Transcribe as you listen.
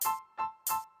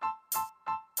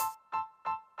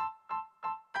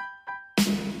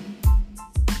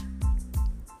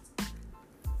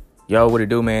Yo, what it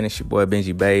do, man? It's your boy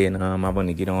Benji Bay, and I want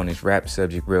to get on this rap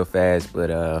subject real fast,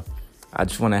 but I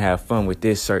just want to have fun with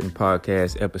this certain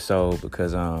podcast episode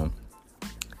because, man,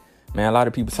 a lot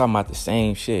of people talking about the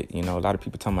same shit, a lot of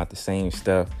people talking about the same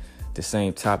stuff, the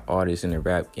same top artists in the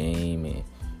rap game, and,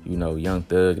 Young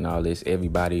Thug and all this.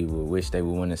 Everybody would wish they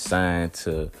would want to sign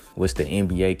to what's the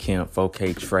NBA camp,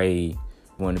 4K trade,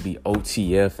 want to be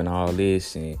OTF and all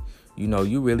this, and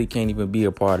you really can't even be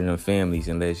a part of them families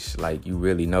unless, you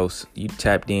really know, you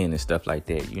tapped in and stuff like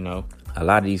that, A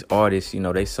lot of these artists,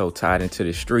 they so tied into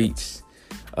the streets.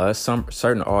 Some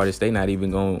certain artists, they not even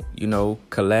going to,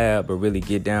 collab or really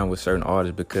get down with certain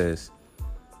artists because,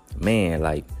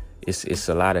 man, it's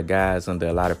a lot of guys under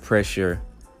a lot of pressure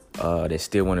that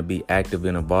still want to be active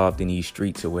and involved in these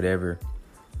streets or whatever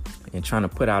and trying to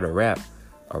put out a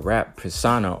rap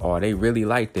persona, or they really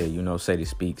like that, so to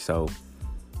speak. So,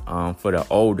 for the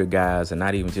older guys, and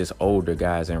not even just older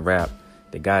guys in rap,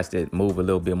 the guys that move a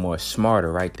little bit more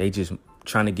smarter, right? They just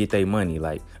trying to get their money,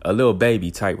 like a Lil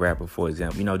Baby type rapper, for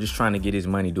example, just trying to get his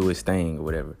money, do his thing or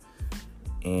whatever.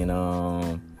 And,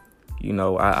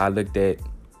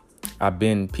 I've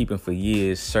been peeping for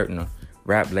years certain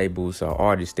rap labels or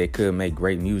artists that could make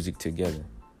great music together.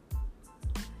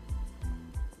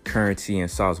 Currency and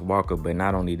Sauce Walker, but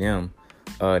not only them,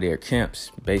 their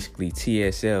camps, basically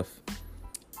TSF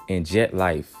and Jet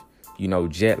Life,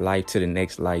 Jet Life to the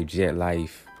next life, Jet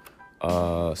Life,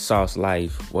 Sauce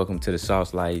Life, welcome to the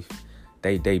Sauce Life.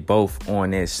 They both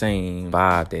on that same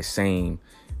vibe, that same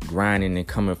grinding and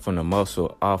coming from the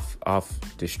muscle off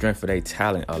the strength of their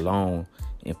talent alone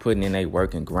and putting in their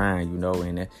work and grind,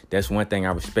 and that's one thing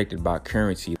I respected about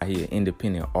Currency. He an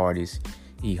independent artist.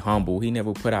 He humble. He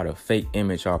never put out a fake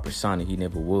image or persona. He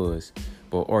never was.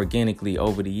 But organically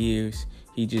over the years,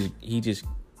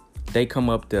 they come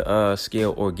up the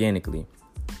scale organically.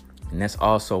 And that's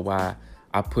also why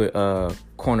I put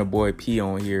Corner Boy P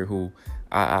on here, who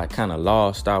I kind of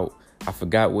lost out. I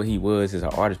forgot what he was as an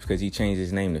artist because he changed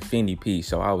his name to Fendi P.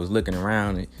 So I was looking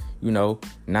around and,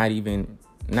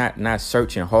 not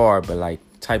searching hard, but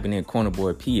typing in Corner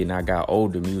Boy P, and I got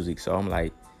older music. So I'm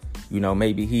like,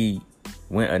 maybe he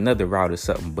went another route or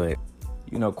something. But,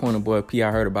 Corner Boy P,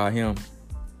 I heard about him.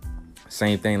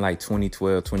 Same thing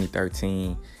 2012,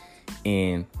 2013.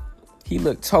 And he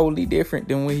looked totally different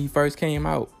than when he first came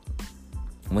out.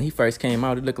 When he first came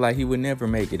out, it looked like he would never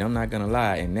make it. I'm not going to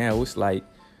lie. And now it's like,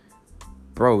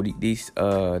 bro, these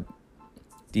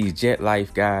Jet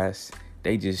Life guys,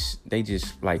 they just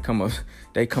come up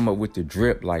with the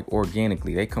drip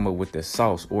organically. They come up with the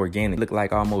sauce organic. Look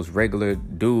like almost regular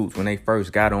dudes when they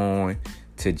first got on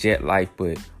to Jet Life,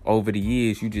 but over the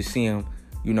years you just see him,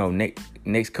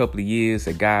 next couple of years,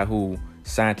 a guy who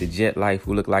signed to Jet Life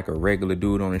who looked like a regular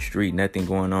dude on the street, nothing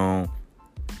going on.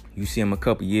 You see him a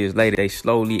couple of years later, they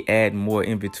slowly add more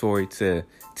inventory to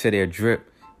their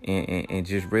drip and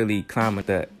just really climbing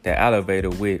the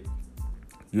elevator with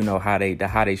how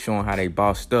they showing how they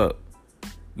bossed up,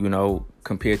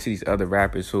 compared to these other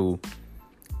rappers who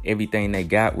everything they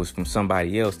got was from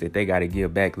somebody else that they got to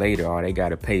give back later, or they got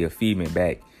to pay a fee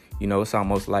back. It's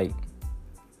almost like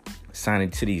signing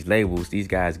to these labels. These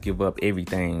guys give up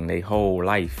everything, their whole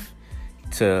life,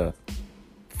 to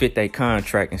fit their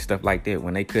contract and stuff like that,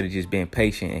 when they could have just been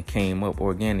patient and came up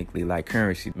organically. Like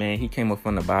Currency, man, he came up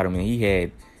from the bottom and he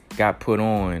had got put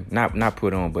on, not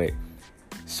put on, but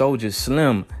Soldier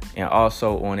Slim. And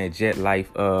also on that Jet Life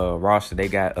roster, they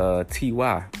got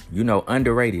T.Y.,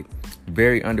 underrated,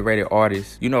 very underrated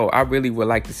artist. I really would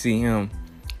like to see him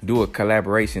do a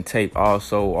collaboration tape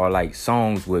also, or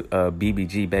songs with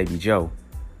BBG Baby Joe,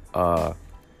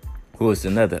 who is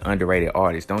another underrated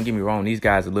artist. Don't get me wrong, these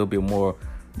guys a little bit more,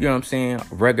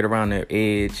 rugged around their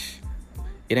edge.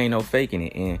 It ain't no faking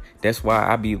it. And that's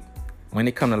why when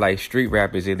it come to street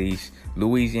rappers, at least,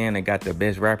 Louisiana got the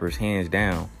best rappers hands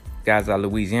down. Guys out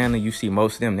of Louisiana, you see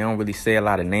most of them, they don't really say a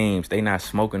lot of names. They not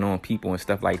smoking on people and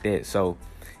stuff like that. So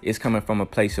it's coming from a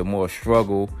place of more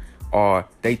struggle, or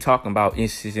they talking about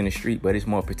instances in the street, but it's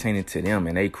more pertaining to them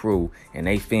and they crew and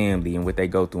they family and what they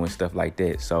go through and stuff like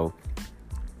that. So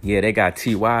yeah, they got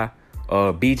T.Y.,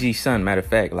 BG son, matter of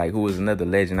fact, who was another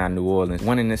legend out of New Orleans,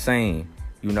 one and the same,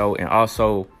 and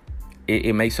also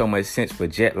it makes so much sense for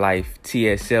Jet Life,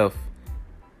 TSF,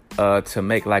 to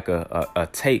make a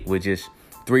tape with just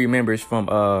 3 members from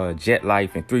Jet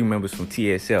Life and 3 members from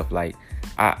TSF.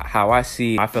 How I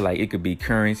see it, I feel like it could be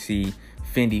Currency,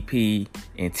 Fendi P,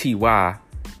 and T.Y.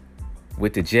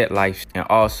 with the Jet Life, and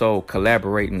also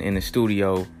collaborating in the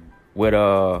studio with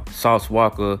Sauce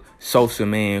Walker, Sosa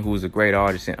Man, who's a great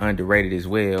artist and underrated as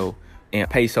well, and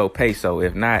Peso.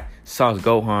 If not, Sauce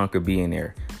Gohan could be in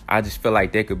there. I just feel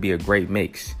like that could be a great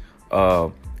mix.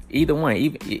 Either one,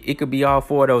 even it could be all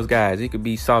four of those guys. It could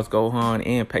be Sauce Gohan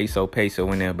and Peso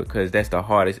in there, because that's the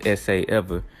hardest essay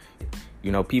ever.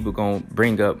 You know, people gonna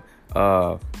bring up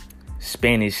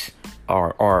Spanish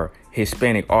or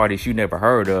Hispanic artists you never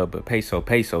heard of, but Peso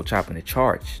chopping the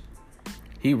charts.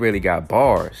 He really got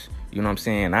bars. You know what I'm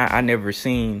saying? I never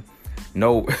seen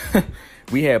no.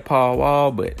 We had Paul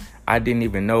Wall, but I didn't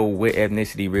even know what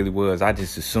ethnicity he really was. I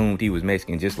just assumed he was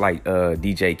Mexican, just like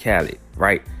DJ Khaled,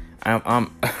 right?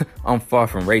 I'm far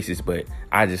from racist, but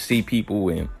I just see people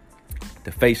and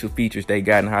the facial features they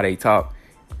got and how they talk.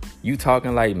 You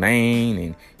talking like Maine,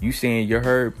 and you saying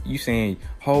you saying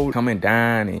hold coming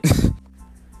down, and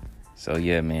so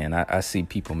yeah, man. I see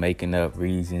people making up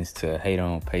reasons to hate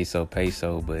on Peso,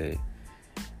 but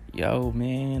yo,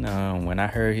 man, when I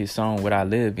heard his song "What I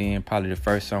Live In," probably the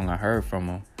first song I heard from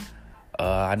him,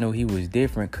 I knew he was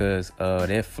different, cause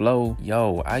that flow,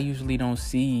 yo, I usually don't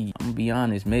see, I'm gonna be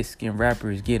honest, Mexican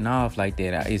rappers getting off like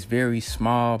that. It's very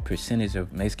small percentage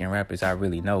of Mexican rappers I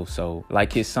really know. So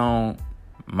like his song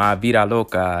 "My Vida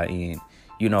Loca" and,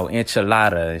 you know,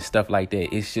 "Enchilada" and stuff like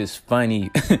that, it's just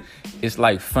funny. It's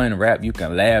like fun rap you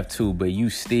can laugh to, but you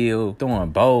still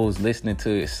throwing bowls listening to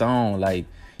his song, like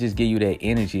just give you that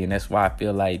energy. And that's why I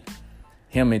feel like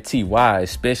him and T.Y.,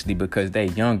 especially because they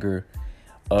younger,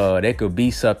 that could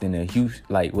be something that huge,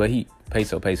 like, well,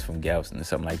 Peso from Galveston or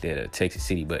something like that, or Texas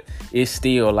City, but it's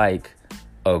still like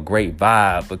a great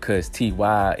vibe because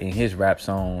T.Y. in his rap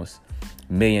songs,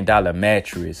 $1 Million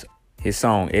Mattress, his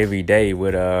song "Every Day"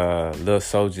 with Lil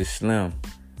Soulja Slim,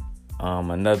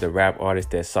 another rap artist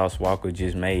that Sauce Walker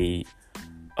just made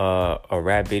a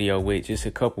rap video with just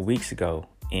a couple weeks ago.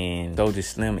 And Soulja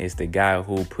Slim is the guy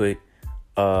who put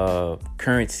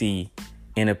Currency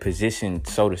in a position,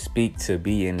 so to speak, to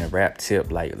be in the rap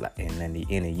tip like in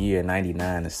the year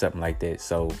 99 or something like that.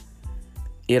 So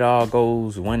it all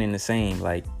goes one and the same,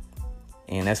 like,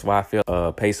 and that's why I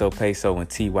feel Peso and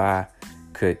T.Y.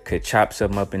 could chop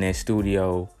something up in that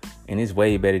studio, and it's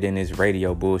way better than this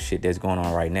radio bullshit that's going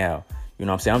on right now. You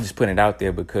know what I'm saying? I'm just putting it out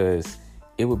there because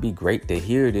it would be great to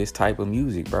hear this type of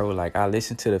music, bro. Like, I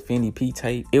listened to the Fendi P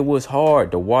tape. It was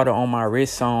hard. The Water on My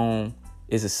Wrist song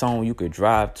is a song you could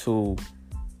drive to.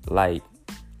 Like,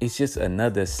 it's just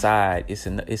another side. It's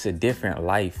a different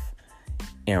life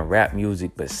in rap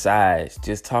music besides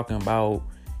just talking about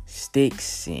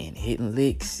sticks and hitting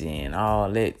licks and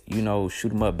all that, you know,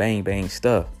 shoot 'em up, bang, bang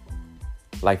stuff.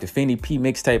 Like the Fendi P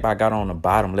mixtape I got on the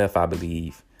bottom left, I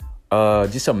believe.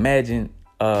 Just imagine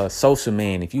Social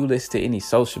Man. If you listen to any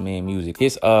Social Man music,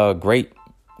 his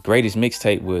greatest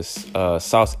mixtape was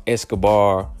Sauce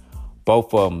Escobar,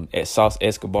 both of them at Sauce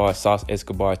Escobar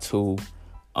 2,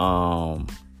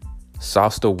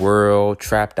 Sauce the World,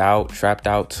 Trapped Out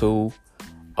 2.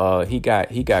 He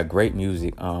got great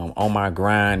music. On My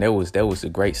Grind, that was a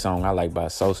great song I like by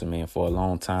Social Man for a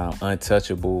long time.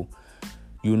 Untouchable,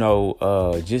 you know,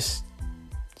 just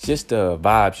the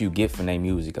vibes you get from their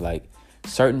music. Like,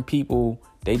 certain people,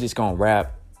 they just gonna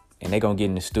rap and they gonna get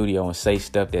in the studio and say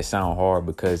stuff that sound hard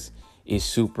because it's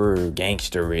super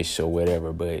gangsterish or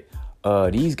whatever. But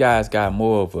these guys got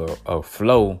more of a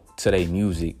flow to their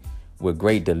music with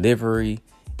great delivery,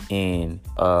 and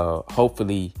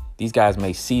hopefully these guys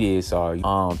may see this or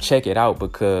check it out,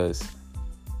 because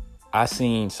I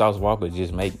seen Sauce Walker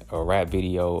just make a rap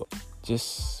video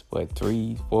just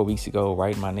 3-4 weeks ago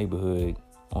right in my neighborhood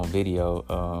on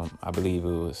video. I believe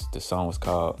the song was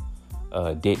called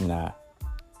Didn't I?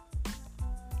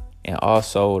 And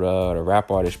also the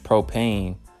rap artist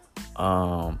Propane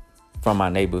from my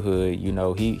neighborhood, you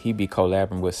know, he be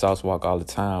collabing with Sauce Walker all the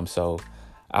time. So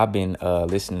I've been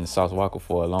listening to Sauce Walker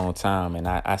for a long time, and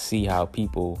I see how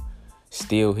people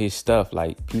steal his stuff.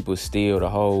 Like, people steal the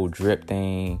whole drip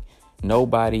thing.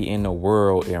 Nobody in the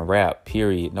world in rap,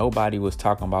 period, nobody was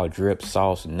talking about drip,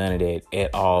 sauce, none of that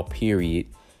at all, period,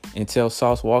 until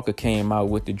Sauce Walker came out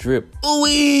with the drip,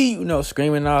 ooh-wee, you know,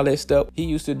 screaming and all that stuff. He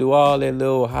used to do all that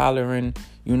little hollering,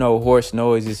 you know, hoarse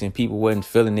noises, and people wasn't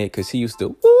feeling it because he used to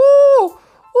woo,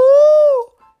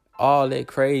 woo, all that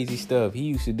crazy stuff. He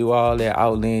used to do all that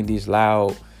outlandish,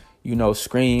 loud, you know,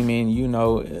 screaming, you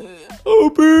know, oh,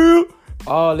 Bill,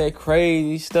 all that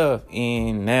crazy stuff.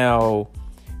 And now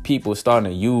people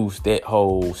starting to use that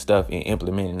whole stuff and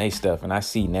implementing their stuff. And I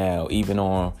see now, even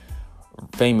on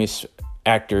famous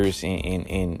actors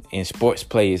and sports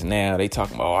players now, they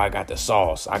talking about, oh, I got the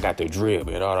sauce, I got the drip,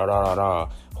 and da da da da.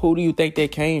 Who do you think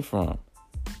that came from?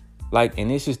 Like, and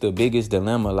this is the biggest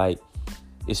dilemma, like,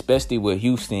 especially with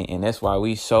Houston, and that's why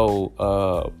we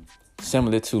so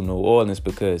similar to New Orleans,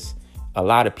 because a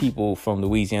lot of people from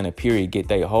Louisiana, period, get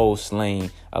their whole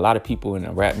slang. A lot of people in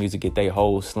the rap music get their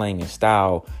whole slang and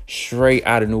style straight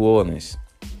out of New Orleans.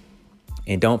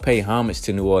 And don't pay homage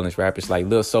to New Orleans rappers like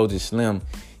Lil Soulja Slim.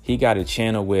 He got a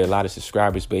channel with a lot of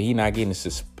subscribers, but he not getting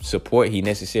the support he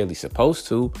necessarily supposed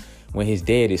to when his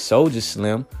dad is Soulja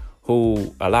Slim,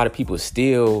 who a lot of people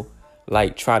still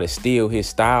like try to steal his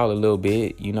style a little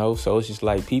bit, you know? So it's just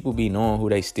like people be knowing who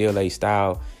they steal their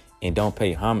style and don't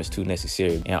pay homage to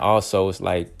necessarily. And also it's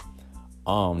like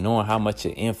knowing how much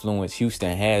of influence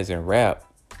Houston has in rap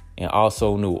and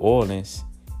also New Orleans,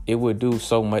 it would do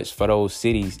so much for those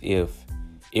cities if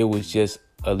it was just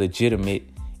a legitimate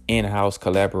in-house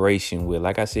collaboration with,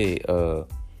 like I said,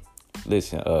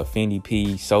 Fendi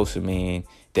P, Sosa Man.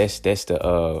 That's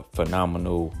the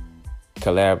phenomenal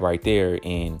collab right there.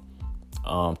 And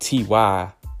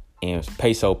Ty and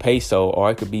Peso,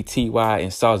 or it could be Ty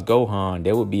and Sauce Gohan.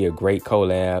 That would be a great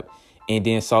collab. And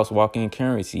then Sauce Walker and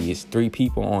Currency. It's 3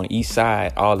 people on each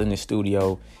side, all in the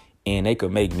studio, and they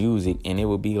could make music, and it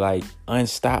would be like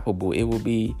unstoppable. It would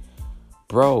be,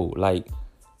 bro, like,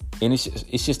 and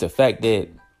it's just the fact that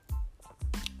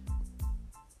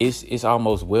it's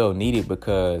almost well needed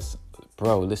because,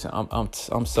 bro, listen,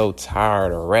 I'm so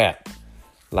tired of rap,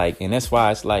 like, and that's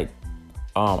why it's like,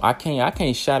 I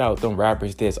can't shout out them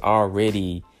rappers that's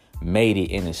already made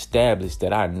it and established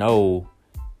that I know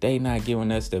they not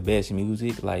giving us the best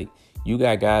music. Like, you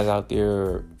got guys out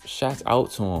there, shouts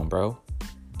out to them, bro,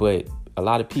 but a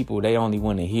lot of people, they only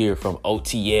want to hear from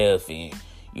OTF and,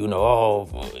 you know, oh,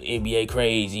 NBA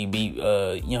crazy, beat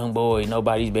young boy,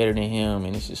 nobody's better than him.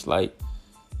 And it's just like,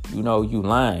 you know, you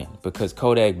lying, because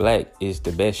Kodak Black is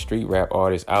the best street rap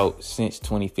artist out since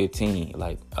 2015.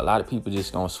 Like, a lot of people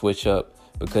just gonna switch up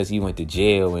because he went to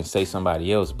jail and say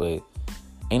somebody else, but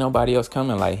ain't nobody else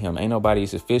coming like him. Ain't nobody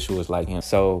as official as like him.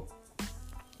 So,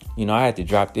 you know, I had to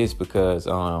drop this because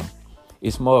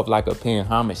it's more of like a paying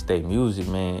homage to music,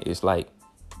 man. It's like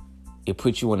it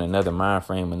puts you in another mind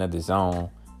frame, another zone.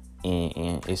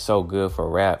 And it's so good for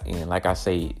rap. And like I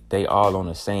say, they all on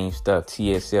the same stuff.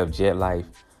 TSF, Jet Life.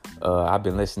 I've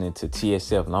been listening to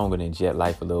TSF longer than Jet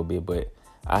Life a little bit, but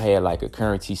I had like a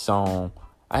Currency song.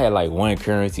 I had like one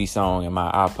Currency song in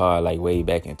my iPod like way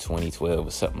back in 2012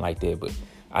 or something like that. But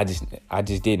I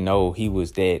just didn't know he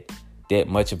was that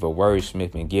much of a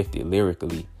wordsmith and gifted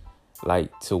lyrically,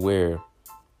 like to where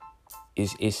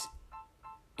it's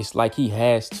like he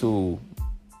has to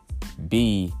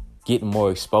be getting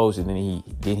more exposure than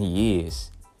he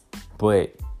is.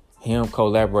 But him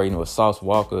collaborating with Sauce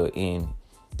Walker in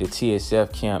the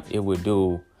TSF camp, it would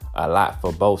do a lot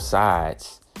for both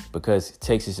sides, because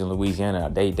Texas and Louisiana,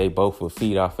 they both would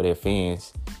feed off of their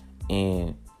fans.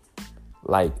 And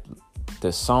like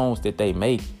the songs that they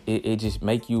make, it just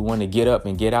make you want to get up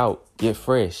and get out, get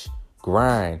fresh,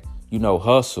 grind, you know,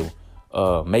 hustle,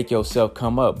 make yourself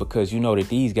come up, because you know that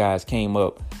these guys came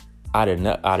up out of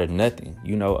nothing.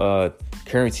 You know,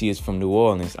 Currency is from New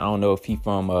Orleans. I don't know if he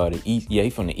from the east. Yeah, he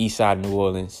from the east side of New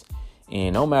Orleans.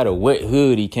 And no matter what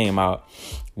hood he came out,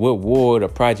 what ward or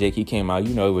project he came out,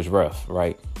 you know, it was rough,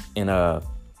 right? And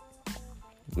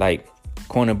like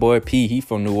Corner Boy P, he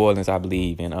from New Orleans, I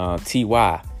believe. And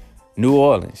Ty, New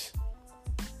Orleans.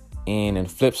 And on the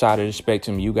flip side of the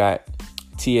spectrum, you got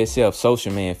TSF,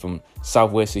 Social Man from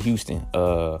southwest of Houston.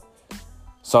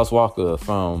 Sauce Walker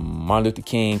from Martin Luther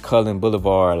King, Cullen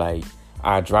Boulevard. Like,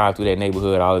 I drive through that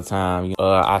neighborhood all the time.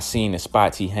 I seen the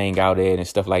spots he hang out at and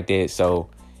stuff like that. So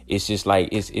it's just like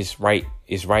it's right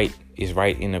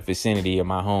in the vicinity of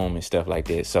my home and stuff like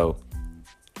that. So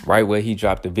right where he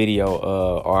dropped the video,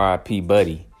 R.I.P.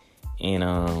 Buddy,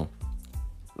 and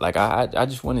like I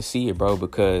just want to see it, bro,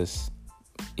 because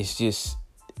it's just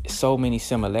so many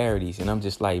similarities, and I'm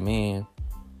just like, man,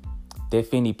 that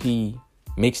Fendi P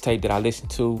mixtape that I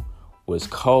listened to was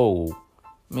cold,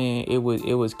 man. It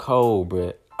was cold,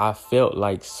 but I felt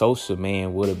like Sosa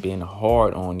Man would have been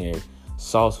hard on there.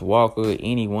 Sauce Walker,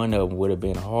 any one of them would have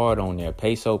been hard on there.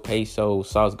 Peso,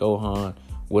 Sauce Gohan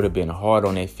would have been hard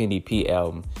on that Fendi P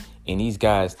album. And these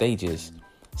guys,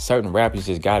 certain rappers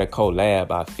just got to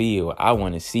collab. I feel I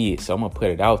want to see it, so I'm gonna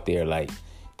put it out there. Like,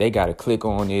 they got to click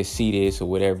on this, see this or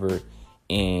whatever,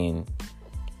 and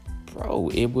bro,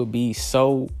 it would be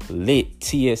so lit.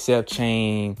 TSF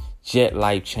chain, Jet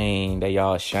Life chain, they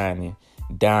all shining.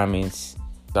 Diamonds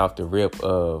off the rip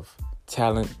of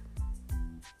talent,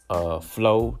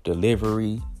 flow,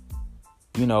 delivery,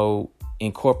 you know,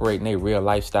 incorporating their real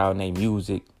lifestyle in their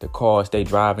music. The cars they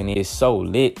driving, it's so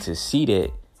lit to see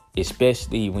that,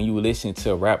 especially when you listen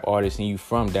to a rap artist and you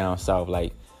from down south.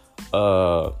 Like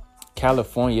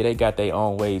California, they got their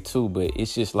own way too, but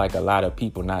it's just like a lot of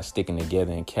people not sticking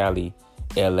together in Cali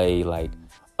LA, like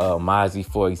Mozzie,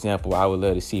 for example. I would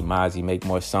love to see Mozzie make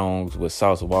more songs with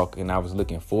Sauce Walka, and I was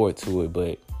looking forward to it,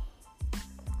 but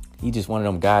he just one of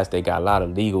them guys that got a lot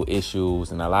of legal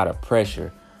issues and a lot of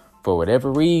pressure for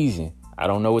whatever reason. I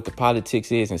don't know what the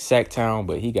politics is in Sacktown,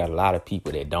 but he got a lot of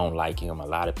people that don't like him, a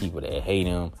lot of people that hate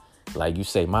him. Like you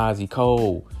say, Mozzie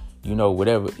Cole, you know,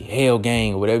 whatever, Hell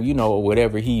Gang, or whatever, you know,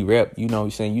 whatever he rep, you know,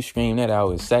 saying you scream that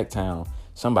out in Sacktown,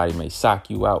 somebody may sock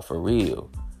you out for real.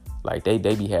 Like they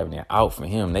be having it out for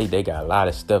him. They got a lot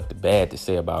of stuff bad to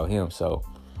say about him. So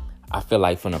I feel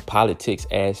like from the politics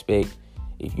aspect,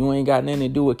 if you ain't got nothing to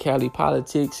do with Cali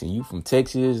politics and you from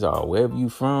Texas or wherever you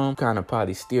from, kind of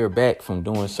probably steer back from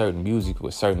doing certain music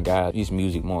with certain guys. His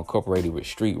music more incorporated with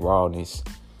street rawness,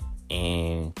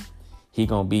 and he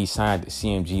gonna be signed to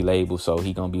CMG label, so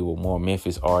he gonna be with more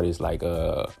Memphis artists like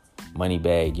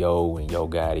Moneybagg Yo and Yo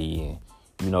Gotti, and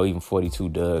you know, even 42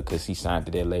 Doug, cause he signed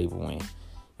to that label, and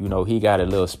you know, he got a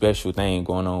little special thing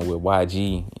going on with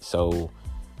YG. So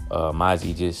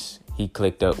Mozzie he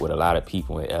clicked up with a lot of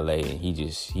people in LA, and he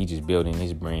just building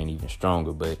his brand even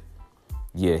stronger. But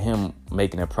yeah, him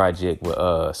making a project with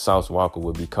Sauce Walka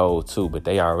would be cold too, but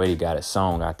they already got a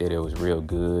song out there that was real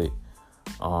good.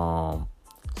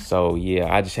 So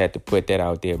yeah, I just had to put that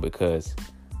out there because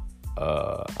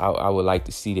I would like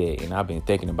to see that, and I've been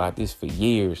thinking about this for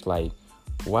years. Like,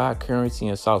 why Currency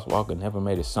and Sauce Walka never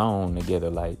made a song together?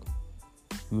 Like,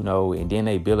 you know, and then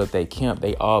they build up their camp.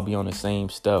 They all be on the same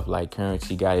stuff. Like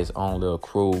Currency got his own little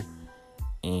crew,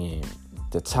 and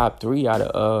the top three out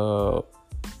of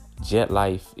Jet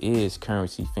Life is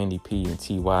Currency, Fendi P, and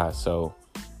Ty. So,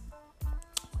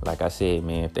 like I said,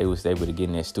 man, if they was able to get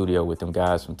in that studio with them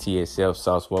guys from TSF,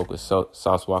 Sauce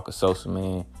Walka, Sosa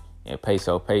Man, and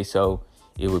Peso,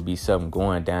 it would be something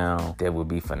going down that would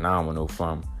be phenomenal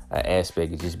from an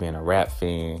aspect of just being a rap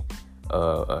fan,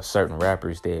 certain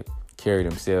rappers that carry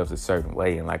themselves a certain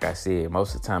way. And like I said,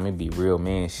 most of the time it be real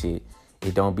man shit.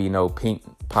 It don't be no pink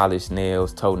polished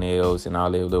nails, toenails, and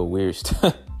all that little weird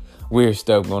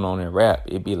stuff going on in rap.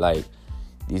 It be like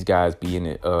these guys be in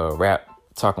the rap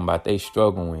talking about they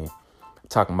struggling,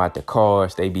 talking about the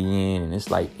cars they be in, and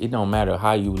it's like, it don't matter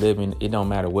how you living, it don't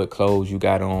matter what clothes you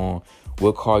got on,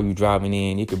 what car you driving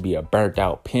in. It could be a burnt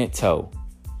out Pinto.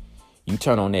 You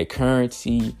turn on that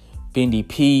Currency, Fendi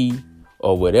P,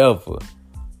 or whatever,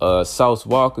 Sauce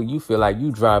Walka, you feel like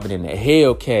you driving in a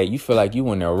Hellcat. You feel like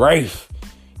you in a Wraith.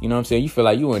 You know what I'm saying? You feel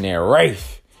like you in that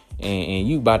Wraith, and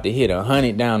you about to hit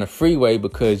 100 down the freeway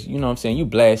because, you know what I'm saying, you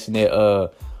blasting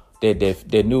that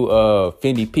new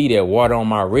Fendi P, that water on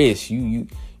my wrist. You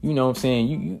know what I'm saying?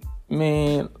 You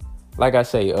man, like I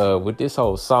say, with this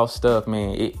whole Sauce stuff,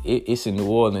 man, it's in New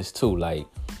Orleans too. Like,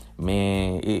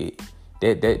 man,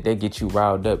 that gets you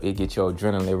riled up. It gets your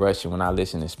adrenaline rushing when I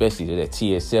listen, especially to that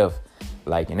TSF.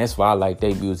 Like, and that's why I like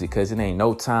their music, because it ain't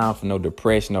no time for no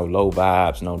depression, no low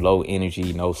vibes, no low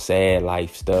energy, no sad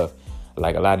life stuff.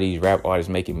 Like, a lot of these rap artists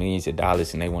making millions of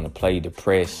dollars and they want to play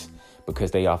depressed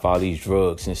because they off all these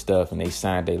drugs and stuff, and they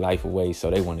signed their life away, so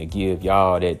they want to give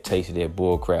y'all that taste of that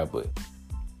bull crap. But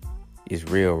it's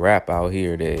real rap out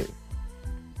here that,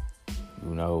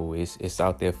 you know, it's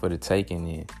out there for the taking.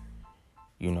 And,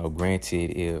 you know,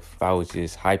 granted, if I was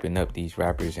just hyping up these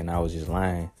rappers and I was just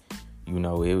lying, you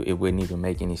know, it wouldn't even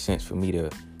make any sense for me to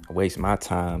waste my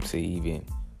time to even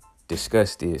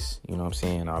discuss this, you know what I'm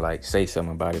saying, or like say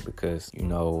something about it, because, you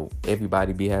know,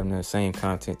 everybody be having the same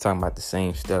content, talking about the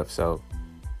same stuff. So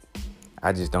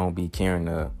I just don't be caring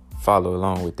to follow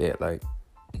along with that, like,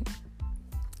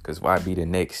 because why be the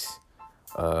next,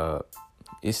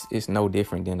 it's no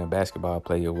different than a basketball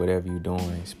player, whatever you're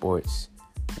doing, sports,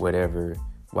 whatever.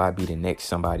 Why be the next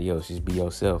somebody else? Just be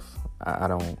yourself. I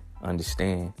don't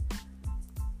understand.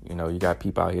 You know, you got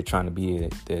people out here trying to be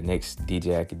the next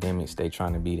DJ Academics. They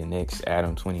trying to be the next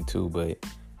Adam 22, but,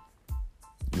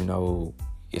 you know,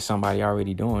 it's somebody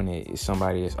already doing it. It's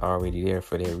somebody that's already there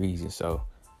for that reason. So,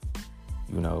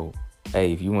 you know,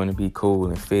 hey, if you want to be cool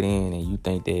and fit in, and you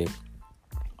think that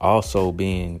also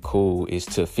being cool is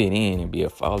to fit in and be a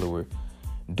follower,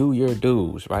 do your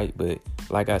dues, right? But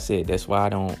like I said, that's why I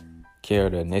don't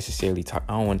care to necessarily talk.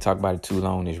 I don't want to talk about it too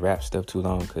long, this rap stuff too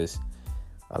long, because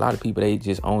a lot of people, they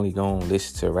just only gonna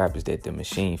listen to rappers that the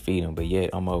machine feed them. But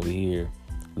yet I'm over here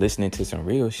listening to some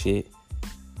real shit.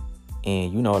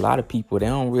 And, you know, a lot of people, they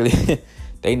don't really,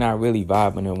 they not really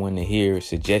vibing and wanting to hear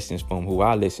suggestions from who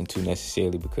I listen to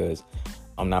necessarily, because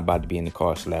I'm not about to be in the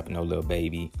car slapping no little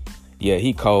baby. Yeah,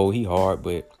 he cold, he hard,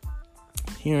 but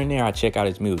here and there I check out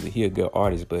his music. He a good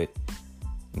artist, but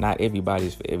not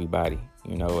everybody's for everybody,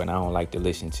 you know. And I don't like to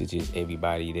listen to just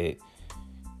everybody that,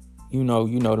 you know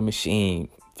the machine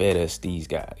fed us these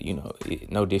guys.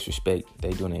 No disrespect,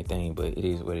 they doing their thing, but it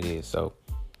is what it is. So,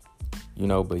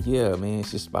 but yeah, man,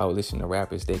 it's just about listening to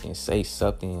rappers that can say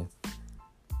something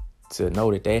to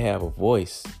know that they have a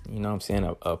voice. You know what I'm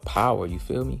saying? A power. You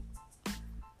feel me?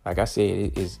 Like I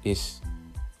said, it's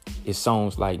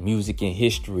songs like Music and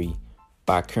History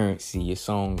by Currency. It's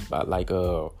songs by like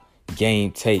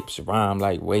Game Tapes, Rhyme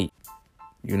Like Wait.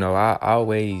 I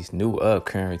always knew of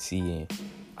Currency, and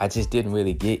I just didn't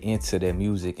really get into their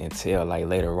music until like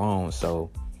later on. So,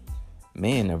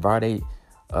 man, the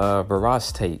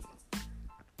Varas tape,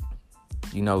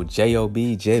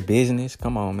 J.O.B., Jet Business,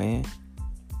 come on, man.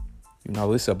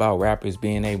 It's about rappers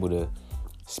being able to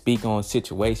speak on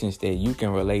situations that you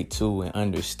can relate to and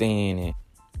understand. And,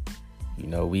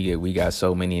 we got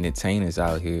so many entertainers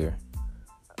out here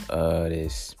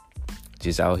that's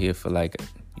just out here for like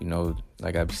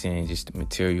I be saying, just the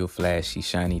material, flashy,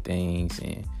 shiny things,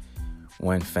 and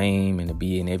want fame and to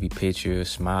be in every picture,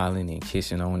 smiling and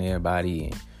kissing on everybody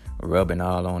and rubbing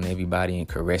all on everybody and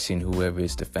caressing whoever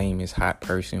is the famous hot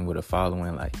person with a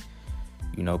following. Like,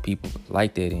 people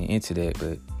like that and into that,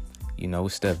 but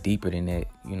it's stuff deeper than that.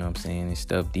 You know what I'm saying? It's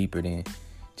stuff deeper than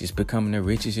just becoming the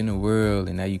richest in the world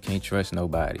and now you can't trust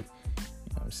nobody. You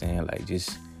know what I'm saying? Like,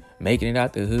 just making it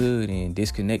out the hood and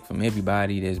disconnect from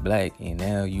everybody that's black, and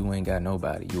now you ain't got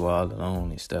nobody. You all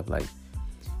alone and stuff like,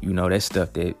 that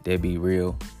stuff that be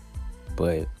real.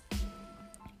 But,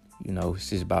 it's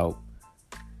just about,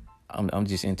 I'm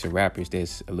just into rappers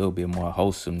that's a little bit more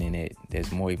wholesome than that.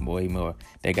 That's way more,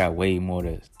 they got way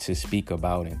more to speak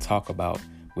about and talk about,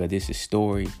 whether it's a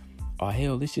story or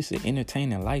hell, it's just an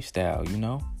entertaining lifestyle,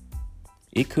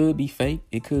 It could be fake,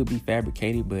 it could be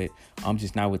fabricated, but I'm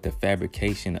just not with the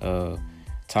fabrication of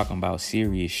talking about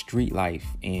serious street life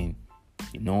and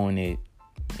knowing that,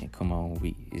 man, come on,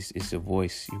 it's a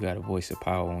voice. You got a voice of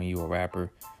power when you a rapper.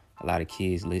 A lot of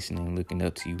kids listening, looking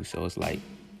up to you. So it's like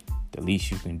the least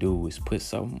you can do is put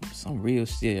some real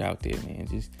shit out there, man.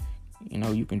 Just,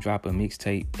 you can drop a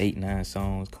mixtape, 8-9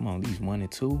 songs. Come on, at least 1 or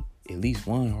 2, at least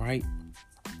 1, right?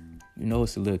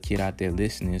 It's a little kid out there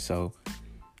listening, so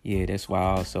yeah, that's why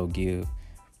I also give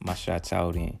my shots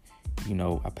out, and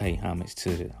I pay homage to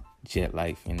the Jet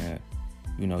Life and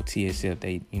TSF.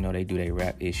 They do their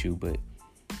rap issue, but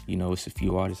it's a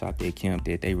few artists out there, Kemp,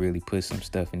 that they really put some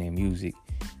stuff in their music,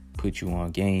 put you on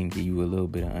game, give you a little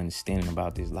bit of understanding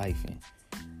about this life and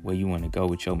where you want to go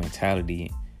with your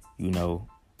mentality. And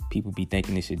people be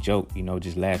thinking it's a joke,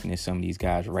 just laughing at some of these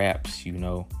guys' raps,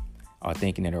 or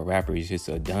thinking that a rapper is just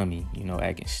a dummy,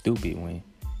 acting stupid when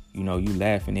you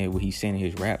laughing at what he's saying in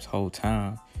his raps whole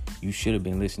time. You should have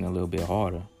been listening a little bit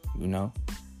harder,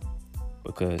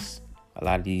 because a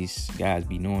lot of these guys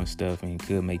be knowing stuff and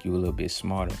could make you a little bit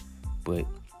smarter. But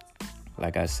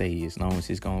like I say, as long as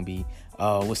it's gonna be,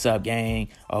 oh, what's up, gang?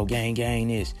 Oh, gang,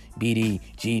 this, BD,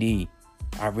 GD.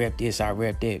 I rep this, I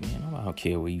rep that, man. I don't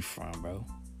care where you from, bro.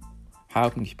 How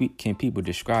can people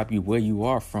describe you where you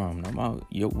are from?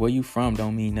 Where you from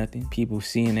don't mean nothing. People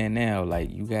seeing that now. Like,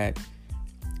 you got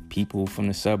people from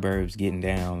the suburbs getting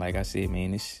down. Like I said,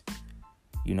 man, it's,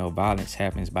 violence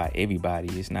happens by everybody.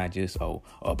 It's not just,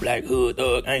 a black hood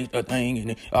thug ain't a thing,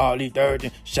 and all these thugs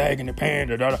shagging the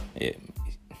pants.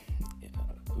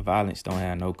 Violence don't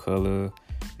have no color,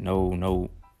 no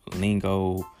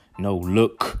lingo, no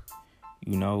look.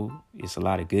 It's a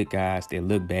lot of good guys that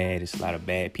look bad. It's a lot of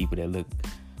bad people that look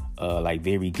like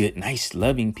very good, nice,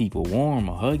 loving people, warm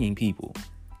or hugging people.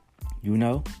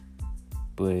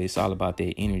 But it's all about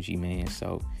that energy, man.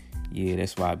 So yeah,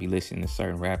 that's why I be listening to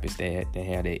certain rappers that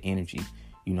have that energy,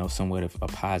 somewhat of a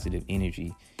positive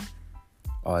energy,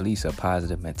 or at least a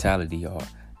positive mentality or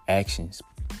actions.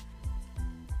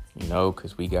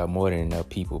 Because we got more than enough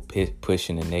people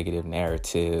pushing a negative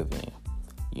narrative, and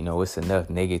it's enough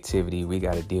negativity we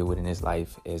got to deal with in this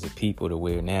life as a people, to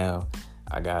where now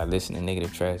I gotta listen to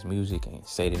negative trash music and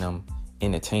say that I'm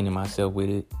entertaining myself with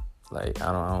it. Like,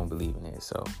 I don't believe in it.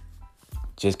 So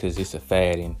just because it's a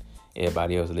fad and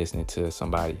everybody else listening to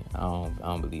somebody, I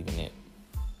don't believe in it.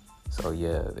 So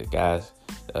yeah, the guys,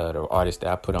 the artists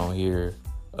that I put on here,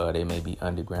 they may be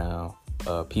underground.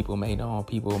 People may know,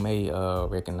 people may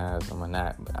recognize them or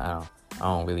not, but I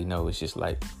don't really know. It's just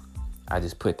like, I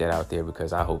just put that out there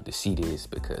because I hope to see this,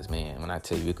 because, man, when I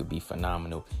tell you, it could be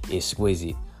phenomenal,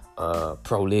 exquisite,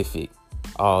 prolific,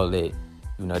 all that,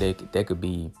 that could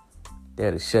be,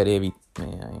 that'll shut every,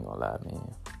 man, I ain't gonna lie,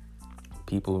 man.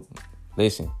 People,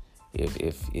 listen,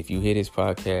 if you hear this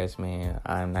podcast, man,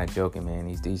 I'm not joking,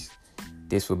 man.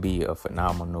 This would be a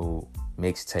phenomenal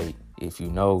mixtape. If you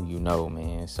know,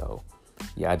 man. So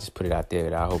yeah, I just put it out there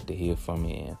that I hope to hear from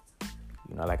you, and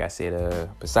You know, like I said,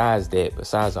 besides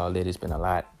all that, it's been a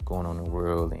lot going on in the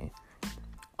world,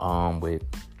 and with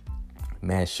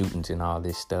mass shootings and all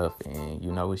this stuff. And,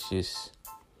 you know, it's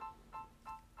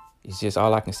just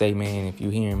all I can say, man. If you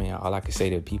hear me, all I can say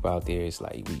to people out there is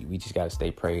like, we just got to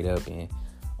stay prayed up and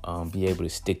be able to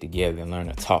stick together and learn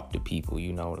to talk to people,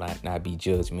 you know, not be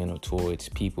judgmental towards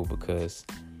people, because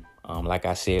like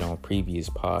I said on previous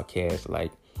podcasts,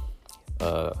 like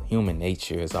human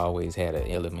nature has always had an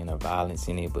element of violence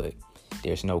in it, but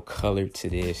there's no color to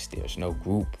this. There's no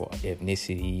group or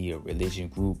ethnicity or religion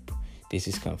group this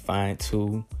is confined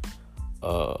to.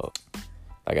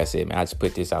 Like I said, man, I just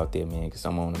put this out there, man, because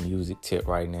I'm on a music tip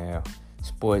right now.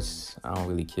 Sports, I don't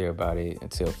really care about it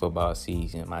until football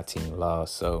season. My team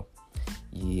lost, so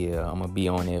yeah, I'm gonna be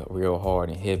on it real hard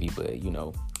and heavy. But you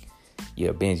know, yeah,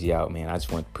 Benji out, man. I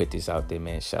just want to put this out there,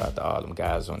 man. Shout out to all them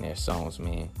guys on their songs,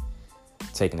 man.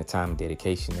 Taking the time and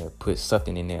dedication to put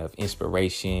something in there of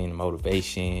inspiration,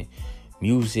 motivation,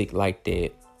 music like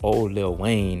that old Lil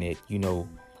Wayne that, you know,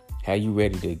 how you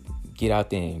ready to get out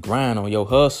there and grind on your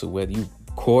hustle, whether you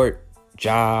court,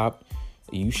 job,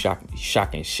 you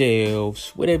shocking shelves,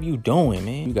 whatever you doing,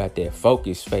 man. You got that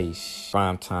focus face,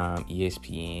 prime time,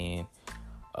 ESPN,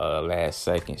 last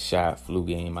second shot, flu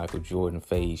game, Michael Jordan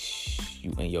face,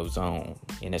 you in your zone.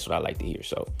 And that's what I like to hear.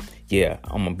 So yeah,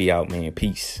 I'm gonna be out, man.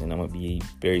 Peace. And I'm gonna be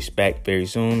very back very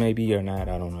soon, maybe, or not,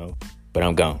 I don't know. But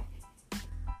I'm gone.